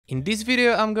In this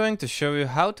video I'm going to show you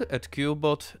how to add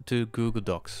Quillbot to Google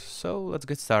Docs. So let's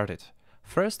get started.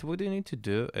 First, what you need to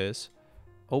do is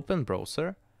open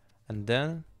browser and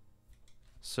then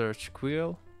search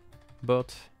Quillbot,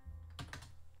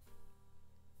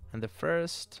 and the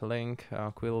first link,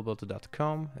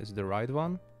 quillbot.com, is the right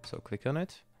one, so click on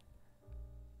it.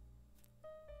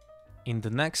 In the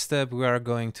next step we are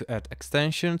going to add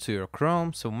extension to your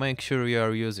Chrome, so make sure you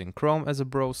are using Chrome as a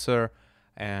browser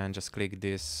and just click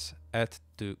this add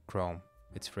to Chrome.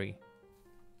 It's free.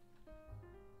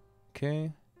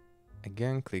 Okay,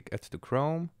 again click add to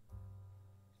Chrome,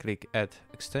 click add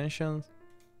extension.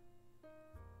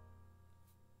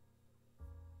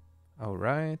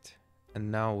 Alright,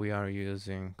 and now we are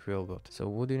using Quillbot. So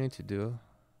what you need to do,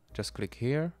 just click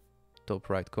here, top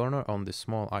right corner on this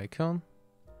small icon,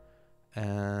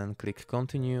 and click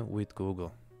continue with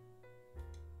Google.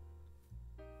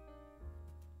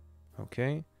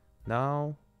 Okay,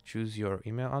 now choose your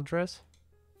email address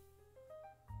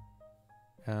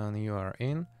and you are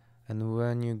in. And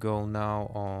when you go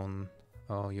now on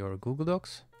your Google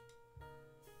Docs,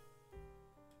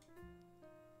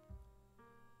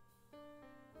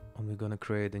 and we're gonna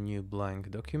create a new blank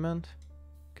document.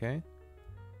 Okay,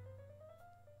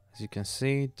 as you can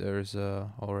see, there's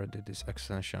already this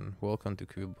extension, welcome to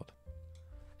Quillbot.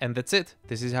 And that's it.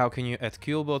 This is how can you add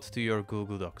Quillbot to your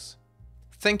Google Docs.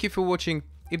 Thank you for watching.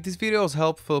 If this video was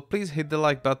helpful, please hit the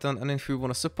like button, and if you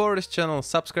want to support this channel,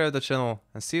 subscribe the channel,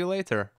 and see you later.